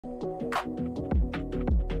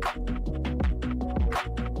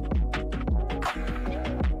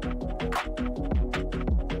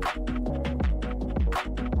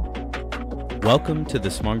Welcome to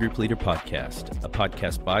the Small Group Leader Podcast, a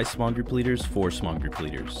podcast by small group leaders for small group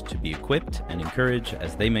leaders to be equipped and encouraged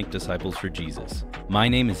as they make disciples for Jesus. My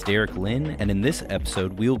name is Derek Lynn, and in this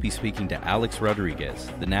episode, we will be speaking to Alex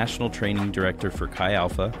Rodriguez, the National Training Director for Chi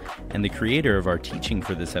Alpha and the creator of our teaching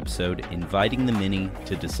for this episode, Inviting the Many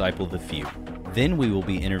to Disciple the Few. Then we will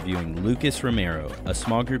be interviewing Lucas Romero, a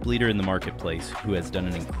small group leader in the marketplace who has done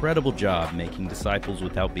an incredible job making disciples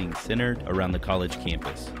without being centered around the college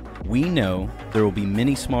campus. We know there will be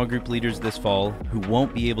many small group leaders this fall who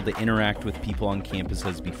won't be able to interact with people on campus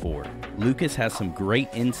as before. Lucas has some great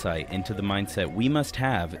insight into the mindset we must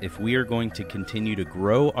have if we are going to continue to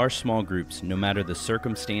grow our small groups no matter the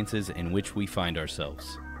circumstances in which we find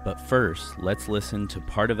ourselves. But first, let's listen to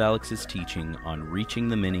part of Alex's teaching on reaching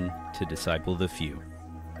the many to disciple the few.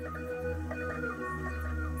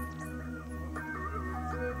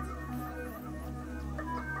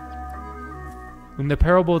 In the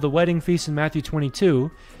parable of the wedding feast in Matthew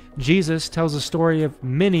 22, Jesus tells a story of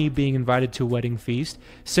many being invited to a wedding feast,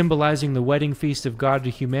 symbolizing the wedding feast of God to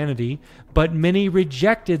humanity, but many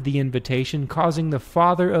rejected the invitation, causing the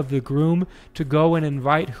father of the groom to go and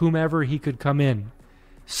invite whomever he could come in.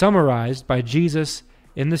 Summarized by Jesus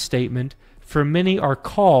in the statement, "For many are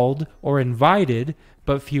called or invited,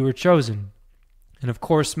 but few are chosen." And of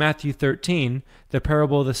course, Matthew 13, the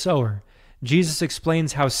parable of the sower. Jesus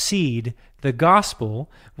explains how seed, the gospel,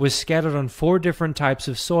 was scattered on 4 different types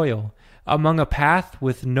of soil. Among a path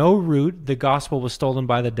with no root, the gospel was stolen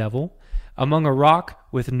by the devil. Among a rock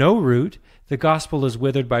with no root, the gospel is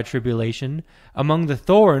withered by tribulation. Among the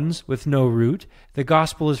thorns with no root, the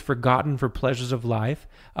gospel is forgotten for pleasures of life.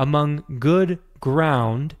 Among good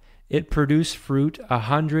ground, it produced fruit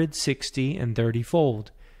 160 and 30-fold.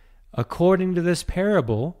 According to this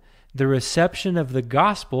parable, the reception of the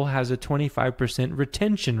gospel has a 25%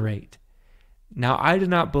 retention rate. Now, I do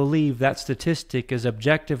not believe that statistic is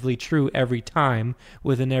objectively true every time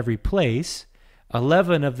within every place.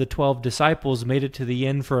 11 of the 12 disciples made it to the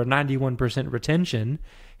end for a 91% retention.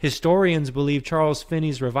 Historians believe Charles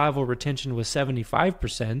Finney's revival retention was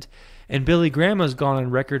 75%, and Billy Graham has gone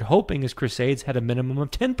on record hoping his crusades had a minimum of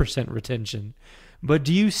 10% retention. But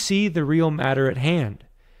do you see the real matter at hand?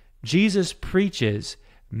 Jesus preaches,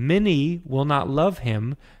 many will not love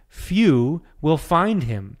him, few will find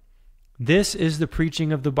him. This is the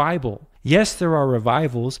preaching of the Bible. Yes, there are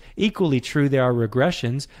revivals. Equally true, there are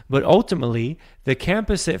regressions. But ultimately, the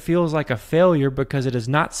campus that feels like a failure because it has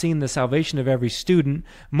not seen the salvation of every student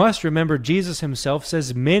must remember Jesus himself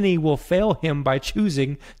says many will fail him by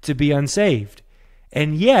choosing to be unsaved.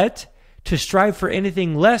 And yet, to strive for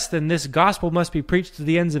anything less than this gospel must be preached to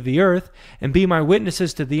the ends of the earth and be my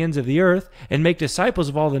witnesses to the ends of the earth and make disciples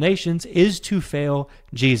of all the nations is to fail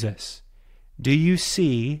Jesus. Do you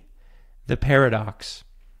see the paradox?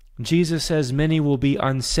 Jesus says many will be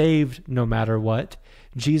unsaved no matter what.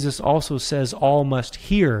 Jesus also says all must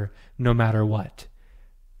hear no matter what.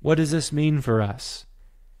 What does this mean for us?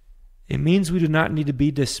 It means we do not need to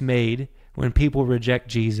be dismayed when people reject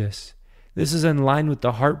Jesus. This is in line with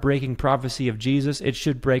the heartbreaking prophecy of Jesus. It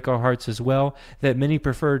should break our hearts as well, that many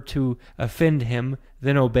prefer to offend him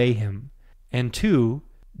than obey him. And 2,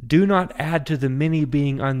 do not add to the many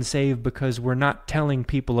being unsaved because we're not telling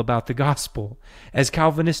people about the gospel. As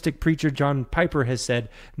Calvinistic preacher John Piper has said,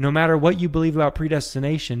 no matter what you believe about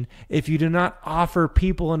predestination, if you do not offer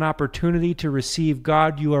people an opportunity to receive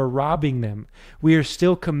God, you are robbing them. We are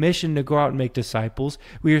still commissioned to go out and make disciples.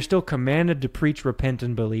 We are still commanded to preach, repent,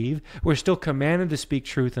 and believe. We're still commanded to speak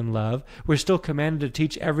truth and love. We're still commanded to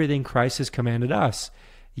teach everything Christ has commanded us.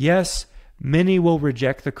 Yes, many will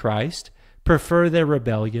reject the Christ, prefer their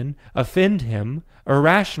rebellion, offend him,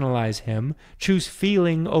 irrationalize him, choose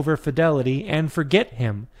feeling over fidelity, and forget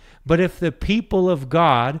him. But if the people of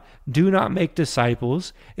God do not make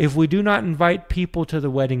disciples, if we do not invite people to the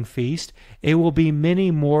wedding feast, it will be many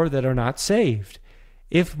more that are not saved.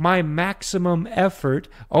 If my maximum effort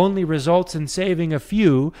only results in saving a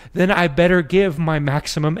few, then I better give my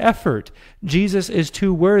maximum effort. Jesus is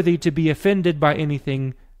too worthy to be offended by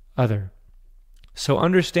anything other. So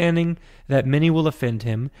understanding that many will offend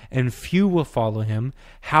him and few will follow him,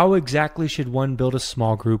 how exactly should one build a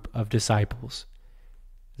small group of disciples?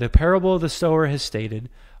 The parable of the sower has stated,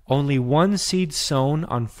 only one seed sown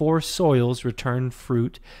on 4 soils returned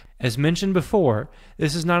fruit. As mentioned before,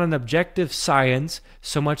 this is not an objective science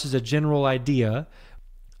so much as a general idea.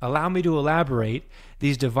 Allow me to elaborate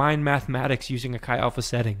these divine mathematics using a Chi Alpha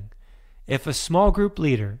setting. If a small group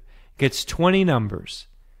leader gets 20 numbers,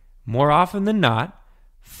 more often than not,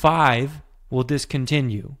 5 will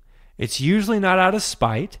discontinue. It's usually not out of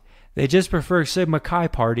spite. They just prefer Sigma Chi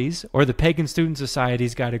parties, or the Pagan Student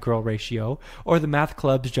Society's guy-to-girl ratio, or the math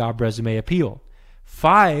club's job resume appeal.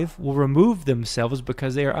 5 will remove themselves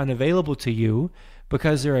because they are unavailable to you,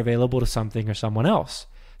 because they're available to something or someone else.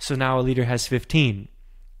 So now a leader has 15.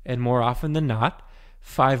 And more often than not,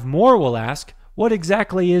 5 more will ask, what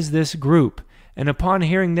exactly is this group? And upon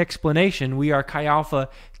hearing the explanation, we are Chi Alpha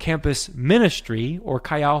Campus Ministry or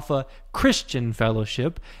Chi Alpha Christian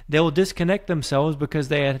Fellowship. They will disconnect themselves because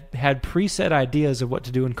they had preset ideas of what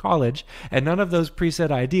to do in college, and none of those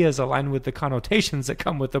preset ideas align with the connotations that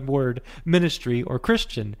come with the word ministry or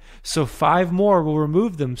Christian. So 5 more will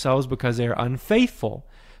remove themselves because they are unfaithful.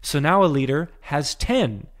 So now a leader has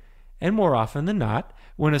 10. And more often than not,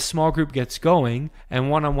 when a small group gets going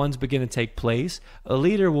and one-on-ones begin to take place, a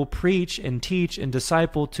leader will preach and teach and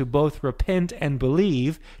disciple to both repent and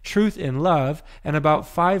believe, truth and love, and about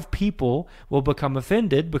 5 people will become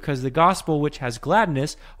offended because the gospel, which has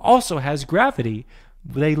gladness, also has gravity.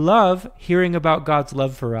 They love hearing about God's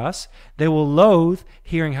love for us. They will loathe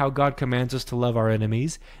hearing how God commands us to love our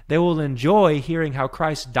enemies. They will enjoy hearing how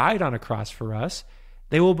Christ died on a cross for us.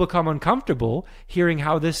 They will become uncomfortable hearing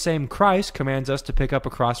how this same Christ commands us to pick up a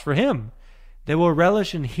cross for him. They will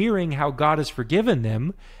relish in hearing how God has forgiven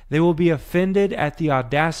them. They will be offended at the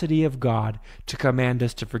audacity of God to command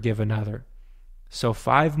us to forgive another. So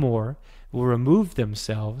 5 more will remove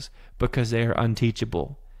themselves because they are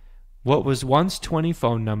unteachable. What was once 20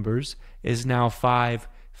 phone numbers is now 5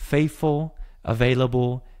 faithful,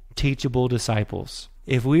 available, teachable disciples.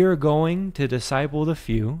 If we are going to disciple the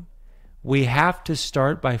few, we have to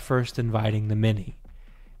start by first inviting the many,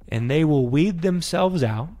 and they will weed themselves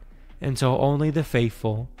out until only the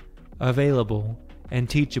faithful, available, and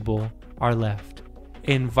teachable are left.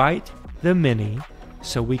 Invite the many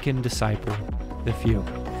so we can disciple the few.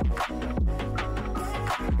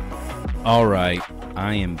 All right,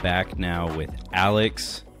 I am back now with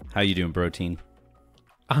Alex. How you doing, Protein?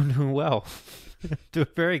 I'm doing well. Doing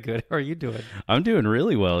very good. How are you doing? I'm doing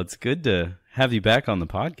really well. It's good to have you back on the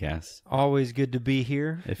podcast. Always good to be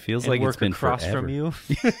here. It feels like it's been across forever. from you.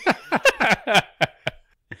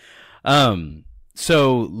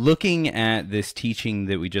 So looking at this teaching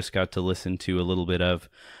that we just got to listen to a little bit of,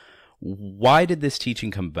 why did this teaching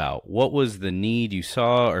come about? What was the need you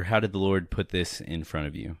saw, or how did the Lord put this in front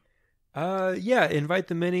of you? Invite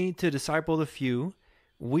the many to disciple the few.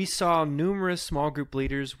 We saw numerous small group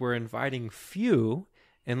leaders were inviting few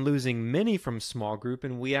and losing many from small group,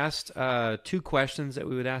 and we asked 2 questions that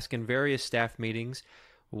we would ask in various staff meetings: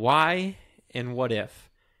 why and what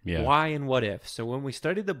if? Yeah. Why and what if? So when we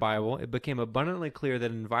studied the Bible, it became abundantly clear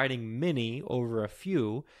that inviting many over a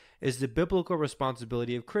few is the biblical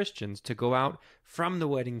responsibility of Christians to go out from the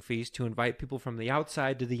wedding feast to invite people from the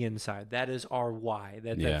outside to the inside. That is our why.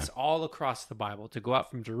 That's all across the Bible, to go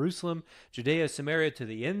out from Jerusalem, Judea, Samaria, to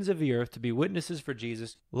the ends of the earth to be witnesses for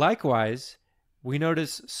Jesus. Likewise, we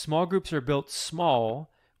notice small groups are built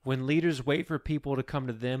small when leaders wait for people to come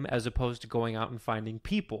to them as opposed to going out and finding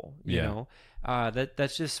people. You know,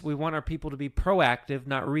 that's just, we want our people to be proactive,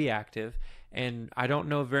 not reactive. And I don't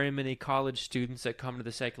know very many college students that come to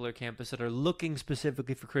the secular campus that are looking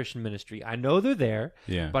specifically for Christian ministry. I know they're there,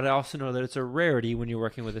 but I also know that it's a rarity when you're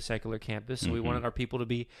working with a secular campus. So we wanted our people to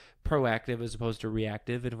be proactive as opposed to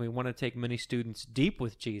reactive. And if we want to take many students deep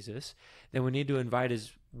with Jesus, then we need to invite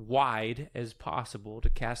as wide as possible to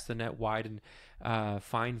cast the net wide and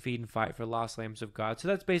find, feed, and fight for lost lambs of God. So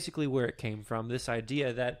that's basically where it came from, this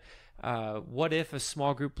idea that what if a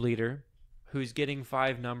small group leader who's getting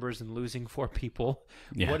 5 numbers and losing 4 people,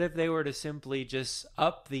 what if they were to simply just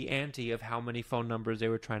up the ante of how many phone numbers they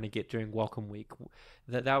were trying to get during Welcome Week?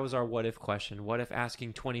 That was our what if question. What if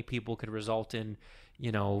asking 20 people could result in,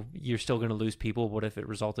 you're still going to lose people? What if it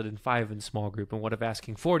resulted in 5 in small group? And what if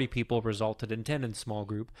asking 40 people resulted in 10 in small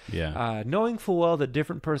group? Knowing full well that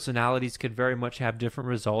different personalities could very much have different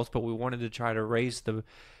results, but we wanted to try to raise the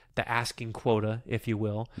asking quota, if you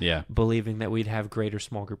will, believing that we'd have greater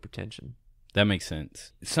small group retention. That makes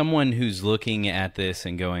sense. Someone who's looking at this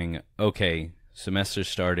and going, okay, semester's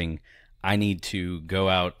starting, I need to go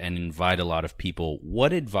out and invite a lot of people.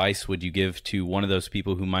 What advice would you give to one of those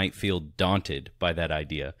people who might feel daunted by that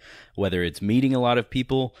idea? Whether it's meeting a lot of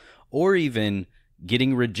people or even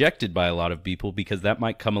getting rejected by a lot of people, because that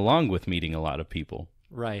might come along with meeting a lot of people.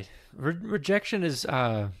 Right. Rejection is...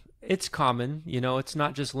 it's common. It's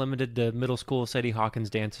not just limited to middle school Sadie Hawkins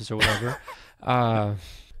dances or whatever.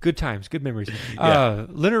 Good times, good memories.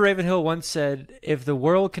 Leonard Ravenhill once said, if the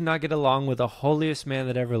world cannot get along with the holiest man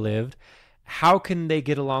that ever lived, how can they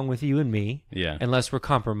get along with you and me unless we're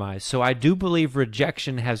compromised? So I do believe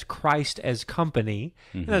rejection has Christ as company,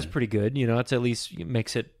 and that's pretty good. It's at least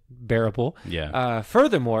makes it bearable. Yeah.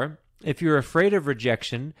 Furthermore, if you're afraid of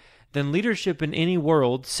rejection, then leadership in any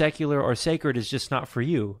world, secular or sacred, is just not for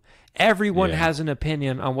you. Everyone has an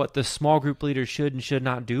opinion on what the small group leader should and should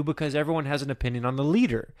not do because everyone has an opinion on the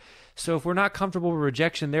leader. So if we're not comfortable with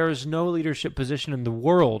rejection, there is no leadership position in the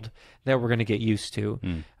world that we're going to get used to.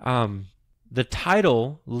 The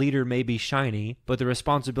title leader may be shiny, but the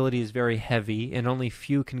responsibility is very heavy, and only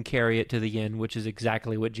few can carry it to the end, which is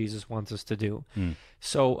exactly what Jesus wants us to do.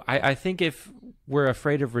 So I think if we're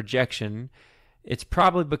afraid of rejection, it's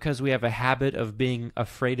probably because we have a habit of being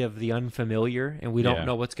afraid of the unfamiliar, and we don't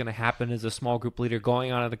know what's going to happen as a small group leader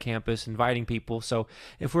going onto the campus, inviting people. So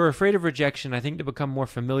if we're afraid of rejection, I think to become more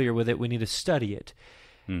familiar with it, we need to study it.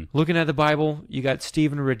 Looking at the Bible, you got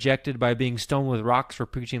Stephen rejected by being stoned with rocks for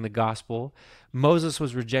preaching the gospel. Moses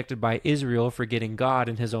was rejected by Israel for getting God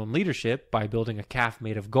in his own leadership by building a calf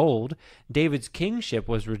made of gold. David's kingship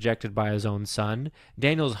was rejected by his own son.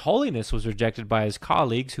 Daniel's holiness was rejected by his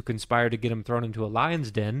colleagues who conspired to get him thrown into a lion's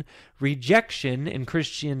den. Rejection and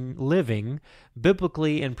Christian living,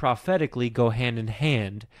 biblically and prophetically, go hand in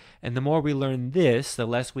hand. And the more we learn this, the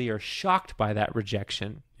less we are shocked by that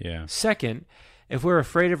rejection. Yeah. Second, if we're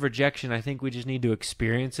afraid of rejection, I think we just need to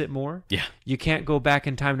experience it more. Yeah. You can't go back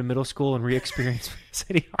in time to middle school and re-experience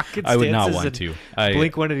City Hawkins I would not dances want and to.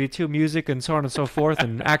 Blink 182 music and so on and so forth,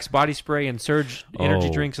 and Axe body spray and Surge energy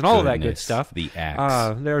drinks and all of that good stuff. The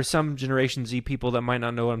Axe. There are some Generation Z people that might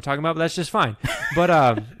not know what I'm talking about, but that's just fine.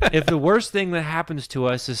 But if the worst thing that happens to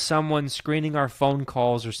us is someone screening our phone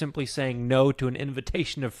calls or simply saying no to an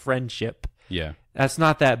invitation of friendship, that's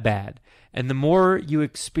not that bad. And the more you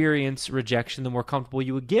experience rejection, the more comfortable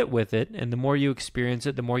you would get with it. And the more you experience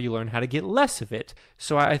it, the more you learn how to get less of it.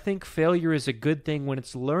 So I think failure is a good thing when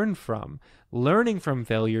it's learned from. Learning from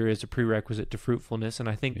failure is a prerequisite to fruitfulness. And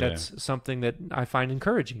I think that's something that I find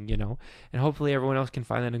encouraging, and hopefully everyone else can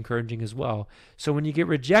find that encouraging as well. So when you get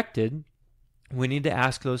rejected, we need to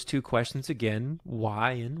ask those two questions again,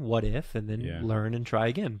 why and what if, and then learn and try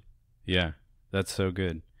again. Yeah, that's so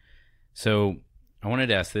good. So I wanted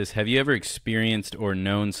to ask this. Have you ever experienced or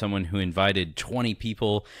known someone who invited 20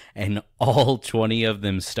 people and all 20 of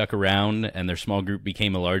them stuck around and their small group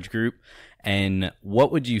became a large group? And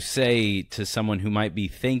what would you say to someone who might be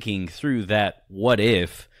thinking through that what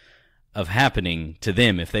if of happening to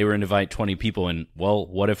them if they were to invite 20 people and, well,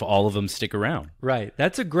 what if all of them stick around? Right.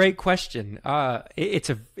 That's a great question. It's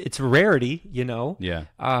a rarity, Yeah.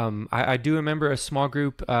 I do remember a small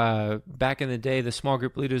group back in the day. The small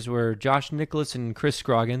group leaders were Josh Nicholas and Chris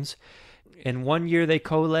Scroggins. And one year they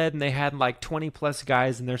co-led and they had like 20 plus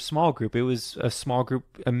guys in their small group. It was a small group,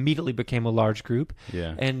 immediately became a large group.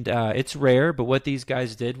 Yeah. And it's rare, but what these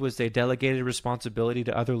guys did was they delegated responsibility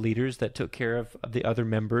to other leaders that took care of the other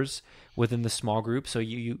members within the small group. So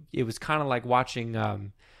it was kind of like watching,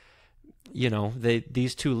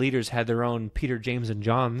 these two leaders had their own Peter, James, and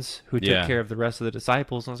Johns who took care of the rest of the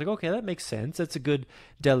disciples. And I was like, okay, that makes sense. That's a good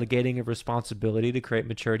delegating of responsibility to create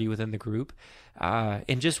maturity within the group.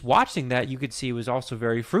 And just watching that, you could see it was also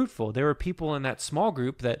very fruitful. There were people in that small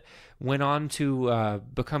group that went on to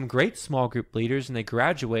become great small group leaders, and they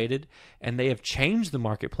graduated, and they have changed the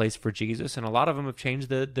marketplace for Jesus, and a lot of them have changed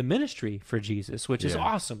the ministry for Jesus, which is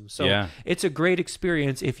awesome. So it's a great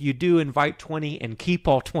experience if you do invite 20 and keep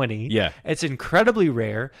all 20. Yeah. It's incredibly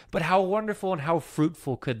rare, but how wonderful and how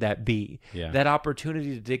fruitful could that be? Yeah. That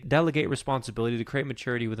opportunity to delegate responsibility, to create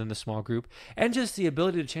maturity within the small group, and just the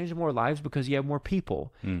ability to change more lives because you have more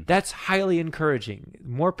people. That's highly encouraging.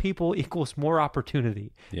 More people equals more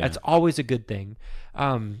opportunity. That's always a good thing.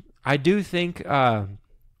 I do think, to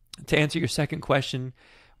answer your second question,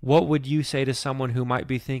 what would you say to someone who might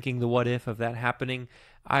be thinking the what if of that happening?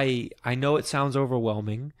 I know it sounds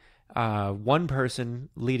overwhelming. One person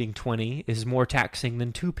leading 20 is more taxing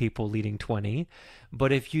than two people leading 20.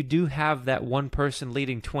 But if you do have that one person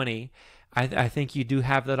leading 20, I think you do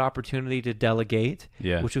have that opportunity to delegate,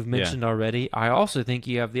 which we've mentioned already. I also think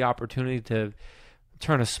you have the opportunity to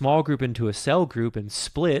turn a small group into a cell group and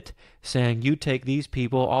split, saying you take these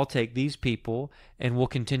people, I'll take these people, and we'll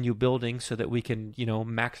continue building so that we can,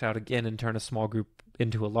 max out again and turn a small group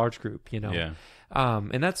into a large group,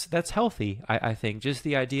 And that's healthy, I think. Just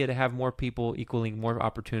the idea to have more people equaling more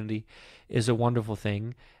opportunity is a wonderful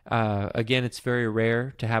thing. Again, it's very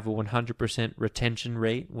rare to have a 100% retention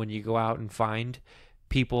rate when you go out and find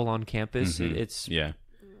people on campus. It's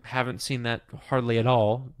haven't seen that hardly at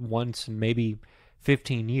all, once in maybe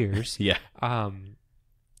 15 years. But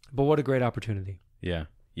what a great opportunity. Yeah,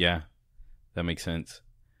 that makes sense.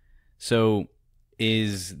 So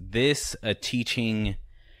is this a teaching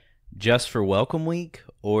just for Welcome Week,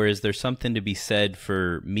 or is there something to be said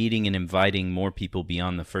for meeting and inviting more people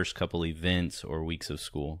beyond the first couple events or weeks of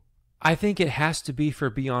school? I think it has to be for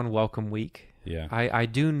beyond Welcome Week. Yeah. I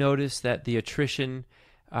do notice that the attrition,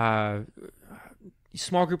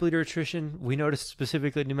 small group leader attrition, we noticed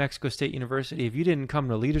specifically at New Mexico State University, if you didn't come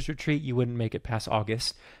to Leaders Retreat, you wouldn't make it past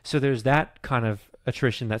August. So there's that kind of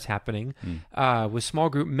attrition that's happening. With small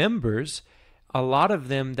group members, a lot of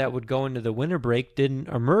them that would go into the winter break didn't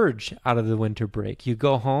emerge out of the winter break. You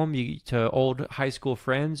go home to old high school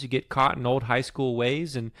friends, you get caught in old high school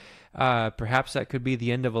ways, and perhaps that could be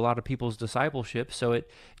the end of a lot of people's discipleship. So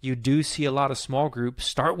you do see a lot of small groups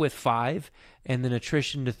start with 5 and then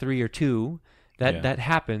attrition to 3 or 2. That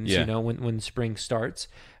happens, when spring starts.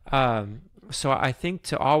 So I think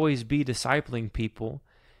to always be discipling people,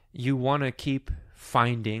 you want to keep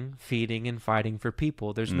finding, feeding, and fighting for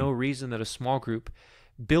people. There's no reason that a small group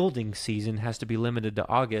building season has to be limited to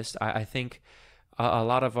August. I think a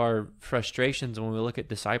lot of our frustrations when we look at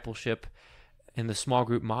discipleship and the small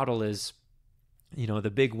group model is,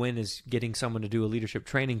 the big win is getting someone to do a leadership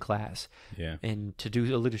training class. Yeah. And to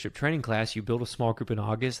do a leadership training class, you build a small group in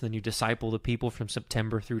August, then you disciple the people from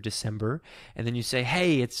September through December, and then you say,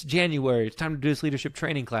 hey, it's January, it's time to do this leadership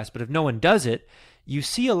training class. But if no one does it, you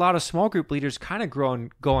see a lot of small group leaders kind of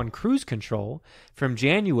go on cruise control from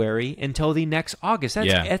January until the next August.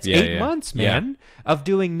 That's 8 months, man, of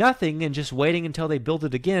doing nothing and just waiting until they build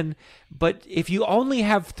it again. But if you only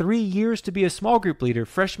have 3 years to be a small group leader,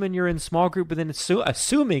 freshman you're in small group, but then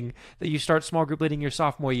assuming that you start small group leading your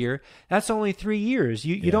sophomore year, that's only 3 years.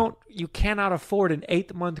 You cannot afford an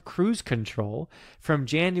 8-month cruise control from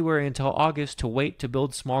January until August to wait to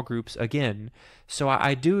build small groups again. So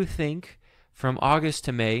I do think from August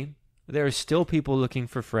to May, there are still people looking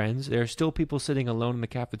for friends. There are still people sitting alone in the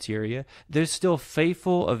cafeteria. There's still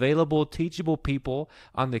faithful, available, teachable people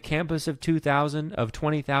on the campus of 2,000, of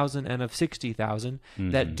 20,000, and of 60,000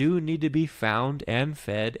 that do need to be found and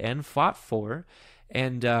fed and fought for.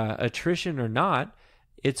 And attrition or not,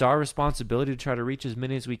 it's our responsibility to try to reach as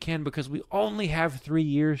many as we can because we only have 3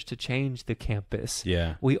 years to change the campus.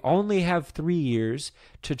 Yeah. We only have 3 years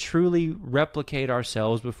to truly replicate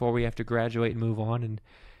ourselves before we have to graduate and move on and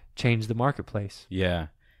change the marketplace. Yeah.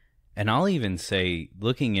 And I'll even say,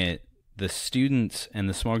 looking at the students and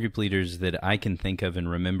the small group leaders that I can think of and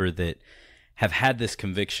remember that have had this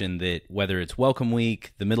conviction that whether it's Welcome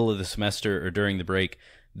Week, the middle of the semester, or during the break,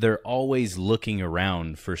 they're always looking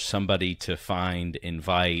around for somebody to find,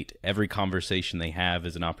 invite. Every conversation they have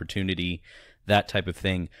is an opportunity, that type of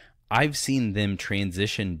thing. I've seen them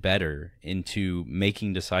transition better into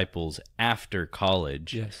making disciples after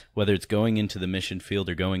college, whether it's going into the mission field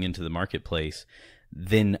or going into the marketplace,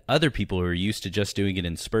 than other people who are used to just doing it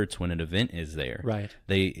in spurts when an event is there. Right.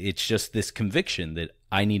 It's just this conviction that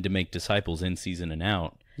I need to make disciples in season and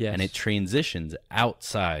out. Yes. And it transitions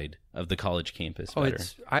outside of the college campus better.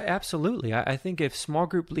 Absolutely. I think if small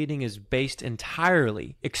group leading is based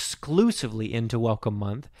entirely, exclusively into Welcome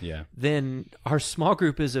Month, then our small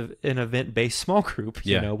group is an event-based small group.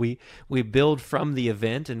 We build from the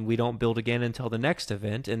event and we don't build again until the next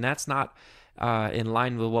event, and that's not in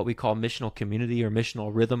line with what we call missional community or missional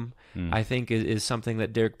rhythm. I think is something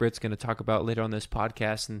that Derek Britt's going to talk about later on this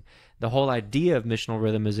podcast. And the whole idea of missional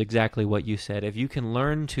rhythm is exactly what you said. If you can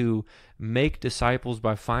learn to make disciples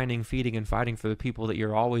by finding, feeding, and fighting for the people that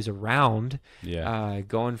you're always around,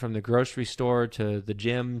 going from the grocery store to the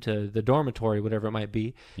gym to the dormitory, whatever it might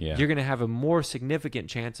be, you're going to have a more significant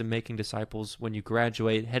chance of making disciples when you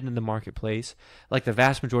graduate, head into the marketplace, like the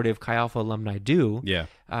vast majority of Chi Alpha alumni do,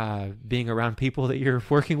 being around people that you're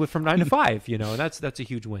working with from 9 to 5, that's a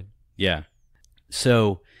huge win. Yeah.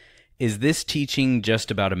 So is this teaching just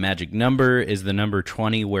about a magic number? Is the number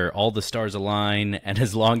 20 where all the stars align, and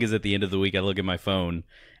as long as at the end of the week I look at my phone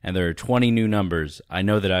and there are 20 new numbers, I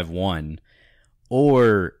know that I've won?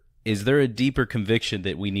 Or is there a deeper conviction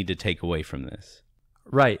that we need to take away from this?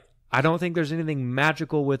 Right. I don't think there's anything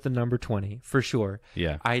magical with the number 20, for sure.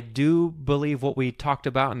 Yeah. I do believe what we talked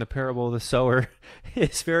about in the parable of the sower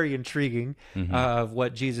is very intriguing, of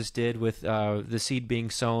what Jesus did with the seed being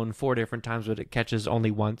sown 4 different times, but it catches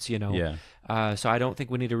only once, So I don't think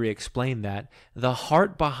we need to re-explain that. The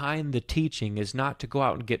heart behind the teaching is not to go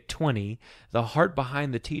out and get 20. The heart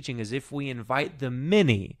behind the teaching is if we invite the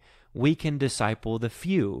many, we can disciple the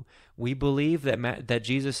few. We believe that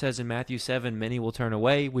Jesus says in Matthew 7, many will turn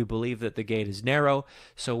away. We believe that the gate is narrow.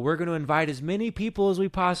 So we're going to invite as many people as we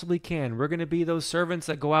possibly can. We're going to be those servants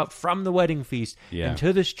that go out from the wedding feast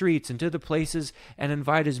into the streets, into the places, and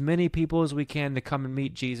invite as many people as we can to come and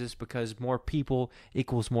meet Jesus, because more people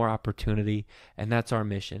equals more opportunity, and that's our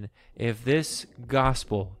mission. If this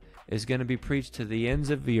gospel is going to be preached to the ends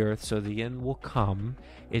of the earth, so the end will come.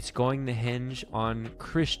 It's going to hinge on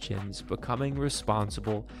Christians becoming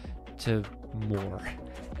responsible to more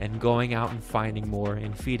and going out and finding more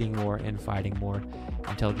and feeding more and fighting more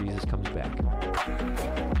until Jesus comes back.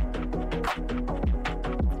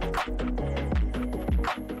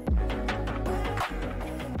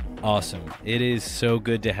 Awesome. It is so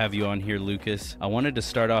good to have you on here, Lucas. I wanted to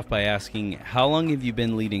start off by asking, how long have you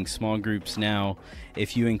been leading small groups now,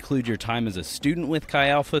 if you include your time as a student with Chi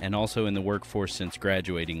Alpha and also in the workforce since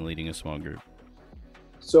graduating leading a small group?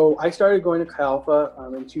 So I started going to Chi Alpha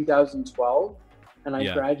in 2012, and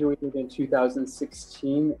I graduated in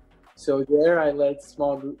 2016. So there I led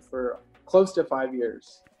small group for close to 5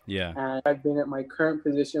 years. Yeah. And I've been at my current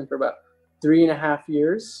position for about 3.5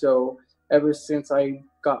 years. So ever since I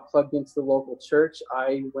got plugged into the local church,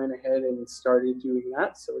 I went ahead and started doing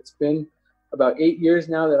that. So it's been about 8 years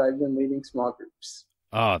now that I've been leading small groups.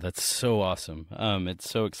 Oh, that's so awesome. It's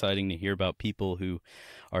so exciting to hear about people who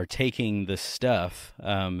are taking the stuff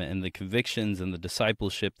and the convictions and the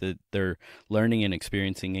discipleship that they're learning and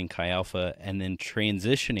experiencing in Chi Alpha and then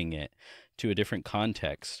transitioning it to a different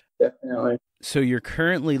context. Definitely. So you're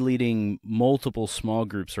currently leading multiple small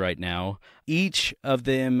groups right now. Each of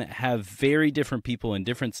them have very different people in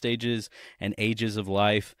different stages and ages of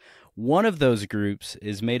life. One of those groups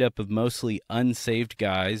is made up of mostly unsaved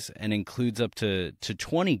guys and includes up to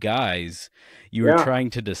 20 guys you are trying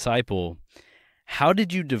to disciple. How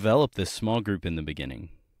did you develop this small group in the beginning?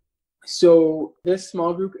 So this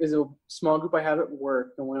small group is a small group I have at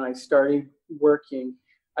work. And when I started working,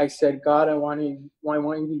 I said, God, I want you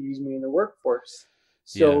to use me in the workforce.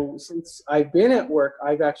 So since I've been at work,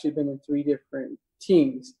 I've actually been in 3 different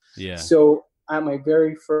teams. Yeah. So at my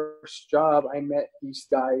very first job, I met these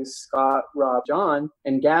guys, Scott, Rob, John,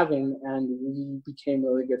 and Gavin, and we became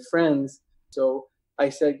really good friends. So I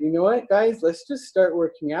said, you know what, guys, let's just start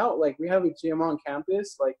working out. Like, we have a gym on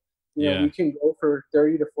campus. Like, you know, we can go for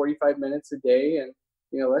 30 to 45 minutes a day, and,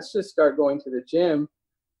 you know, let's just start going to the gym.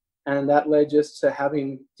 And that led just to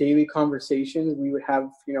having daily conversations. We would have,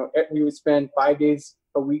 you know, we would spend 5 days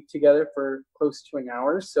a week together for close to an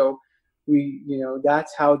hour. So we, you know,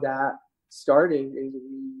 that's how that started.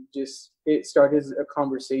 It started as a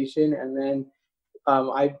conversation, and then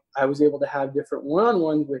I was able to have different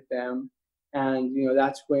one-on-ones with them. And, you know,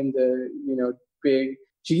 that's when the, you know, big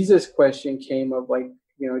Jesus question came of, like,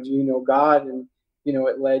 you know, do you know God? And, you know,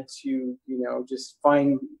 it led to, you know, just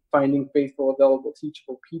finding faithful, available,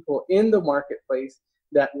 teachable people in the marketplace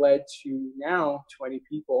that led to now 20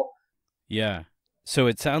 people. Yeah. So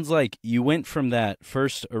it sounds like you went from that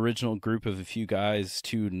first original group of a few guys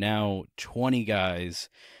to now 20 guys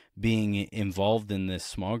being involved in this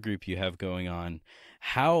small group you have going on.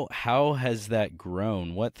 How has that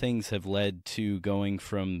grown? What things have led to going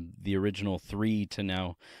from the original 3 to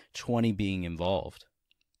now 20 being involved?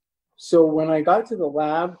 So when I got to the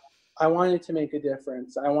lab, I wanted to make a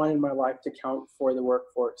difference. I wanted my life to count for the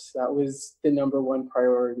workforce. That was the number one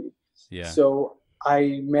priority. Yeah. So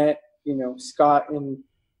I met, you know, Scott and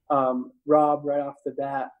Rob right off the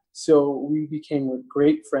bat. So we became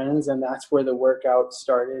great friends, and that's where the workout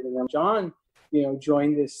started. And then John, you know,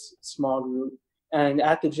 joined this small group. And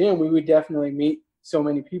at the gym, we would definitely meet so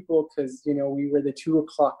many people because, you know, we were the 2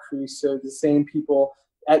 o'clock crew. So the same people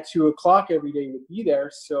at 2 o'clock every day would be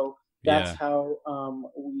there. So that's how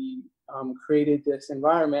we created this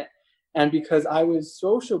environment. And because I was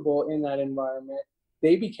sociable in that environment,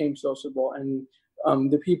 they became sociable.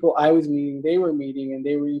 And the people I was meeting, they were meeting, and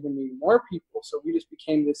they were even meeting more people. So we just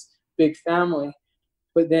became this big family.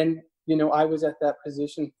 But then, you know, I was at that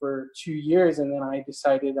position for 2 years, and then I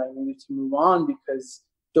decided I needed to move on because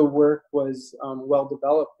the work was well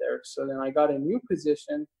developed there. So then I got a new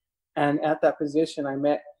position, and at that position, I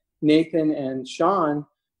met Nathan and Sean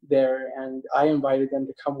there, and I invited them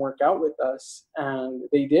to come work out with us, and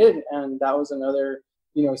they did. And that was another,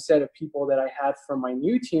 you know, set of people that I had from my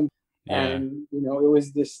new team. And, you know, it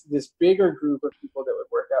was this bigger group of people that would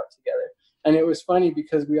work out together. And it was funny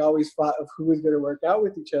because we always fought of who was going to work out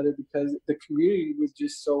with each other because the community was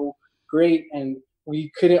just so great, and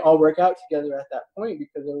we couldn't all work out together at that point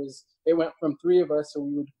because it went from 3 of us, so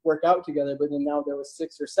we would work out together, but then now there was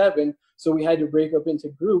 6 or 7, so we had to break up into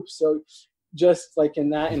groups. So just like in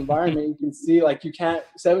that environment, you can see, like,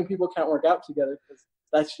 7 people can't work out together because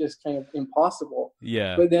that's just kind of impossible.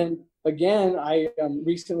 Yeah. But then again, I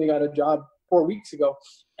recently got a job 4 weeks ago,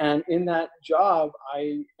 and in that job,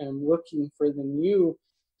 I am looking for the new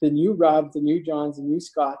Rob, the new Johns, the new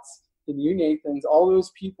Scotts, the new Nathans, all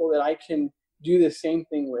those people that I can do the same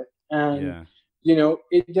thing with. And you know,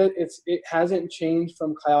 it hasn't changed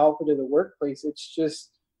from Chi Alpha to the workplace. It's just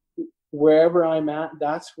wherever I'm at,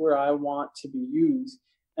 that's where I want to be used.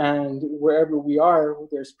 And wherever we are,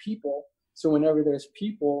 there's people. So whenever there's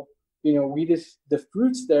people, the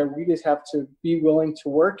fruits there, we just have to be willing to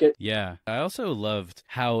work it. Yeah. I also loved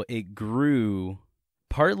how it grew,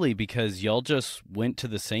 partly because y'all just went to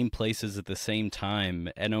the same places at the same time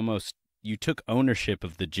and almost you took ownership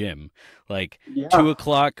of the gym. Like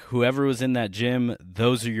 2:00, whoever was in that gym,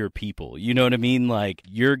 those are your people. You know what I mean? Like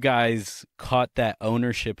your guys caught that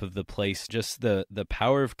ownership of the place, just the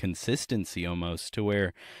power of consistency almost, to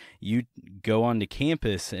where you go onto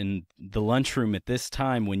campus and the lunchroom at this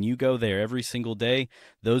time, when you go there every single day,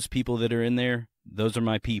 those people that are in there, those are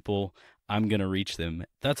my people. I'm going to reach them.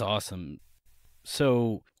 That's awesome.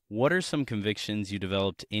 So what are some convictions you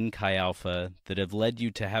developed in Chi Alpha that have led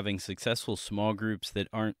you to having successful small groups that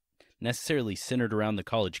aren't necessarily centered around the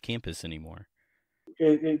college campus anymore?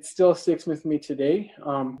 It still sticks with me today.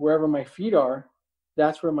 Wherever my feet are,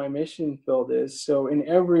 that's where my mission field is. So in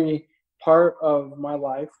every part of my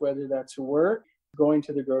life, whether that's work, going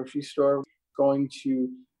to the grocery store, going to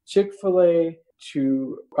Chick-fil-A,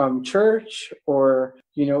 to church, or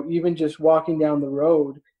even just walking down the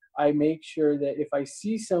road, I make sure that if I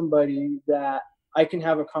see somebody that I can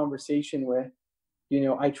have a conversation with,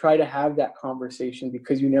 I try to have that conversation,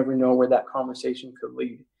 because you never know where that conversation could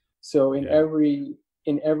lead. So in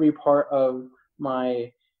every part of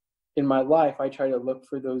my life, I try to look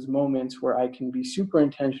for those moments where I can be super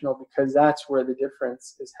intentional, because that's where the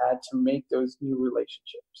difference is had to make those new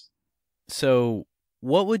relationships. So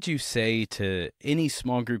what would you say to any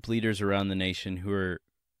small group leaders around the nation who are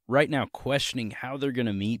right now questioning how they're going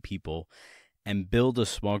to meet people and build a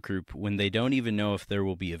small group when they don't even know if there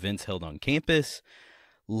will be events held on campus,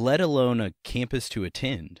 let alone a campus to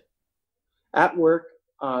attend? At work,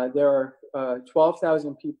 there are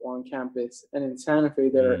 12,000 people on campus, and in Santa Fe,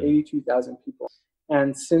 there are 82,000 people.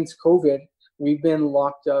 And since COVID, we've been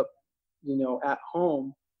locked up, at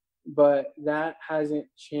home, but that hasn't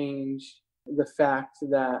changed the fact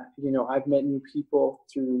that, I've met new people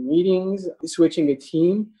through meetings, switching a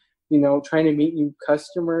team, trying to meet new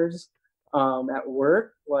customers at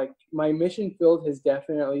work. Like, my mission field has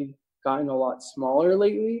definitely gotten a lot smaller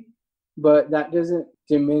lately, but that doesn't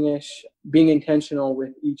diminish being intentional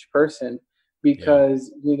with each person,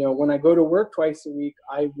 because, when I go to work twice a week,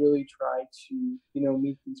 I really try to,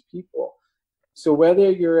 meet these people. So whether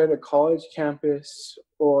you're at a college campus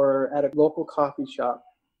or at a local coffee shop,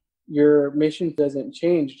 your mission doesn't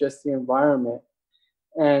change, just the environment.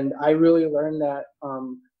 And I really learned that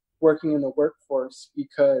working in the workforce,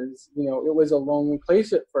 because, it was a lonely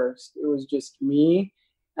place at first. It was just me,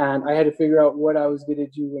 and I had to figure out what I was going to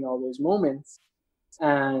do in all those moments.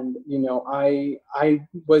 And, I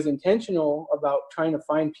was intentional about trying to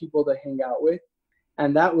find people to hang out with.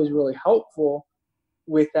 And that was really helpful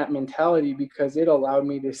with that mentality, because it allowed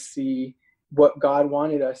me to see what God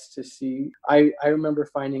wanted us to see. I remember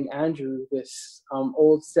finding Andrew, this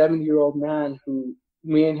old 70-year-old man who,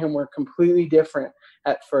 me and him were completely different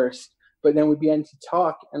at first, but then we began to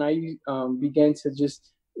talk, and I began to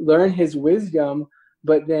just learn his wisdom.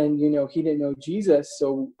 But then, he didn't know Jesus,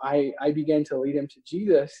 so I began to lead him to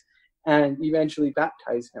Jesus and eventually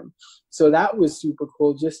baptize him. So that was super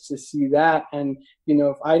cool just to see that. And,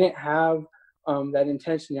 if I didn't have that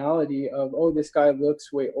intentionality of, oh, this guy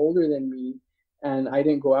looks way older than me, and I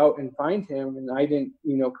didn't go out and find him, and I didn't,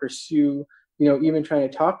 pursue, even trying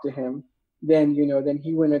to talk to him, then, then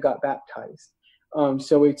he wouldn't have got baptized.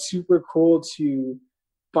 So it's super cool to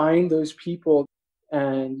find those people.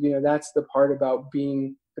 And, that's the part about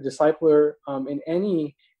being a discipler in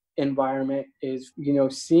any environment is,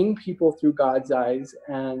 seeing people through God's eyes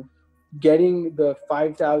and getting the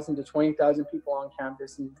 5,000 to 20,000 people on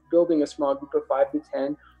campus and building a small group of 5 to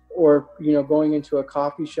 10, or, going into a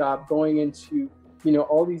coffee shop, going into,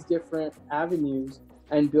 all these different avenues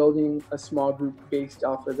and building a small group based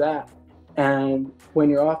off of that. And when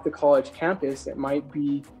you're off the college campus, it might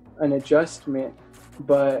be an adjustment,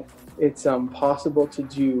 but it's possible to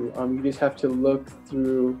do. You just have to look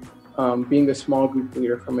through being a small group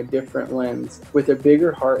leader from a different lens, with a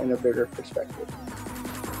bigger heart and a bigger perspective.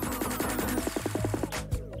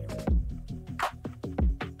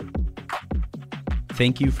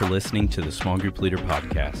 Thank you for listening to the Small Group Leader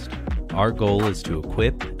Podcast. Our goal is to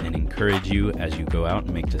equip and encourage you as you go out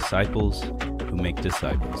and make disciples who make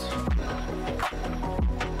disciples.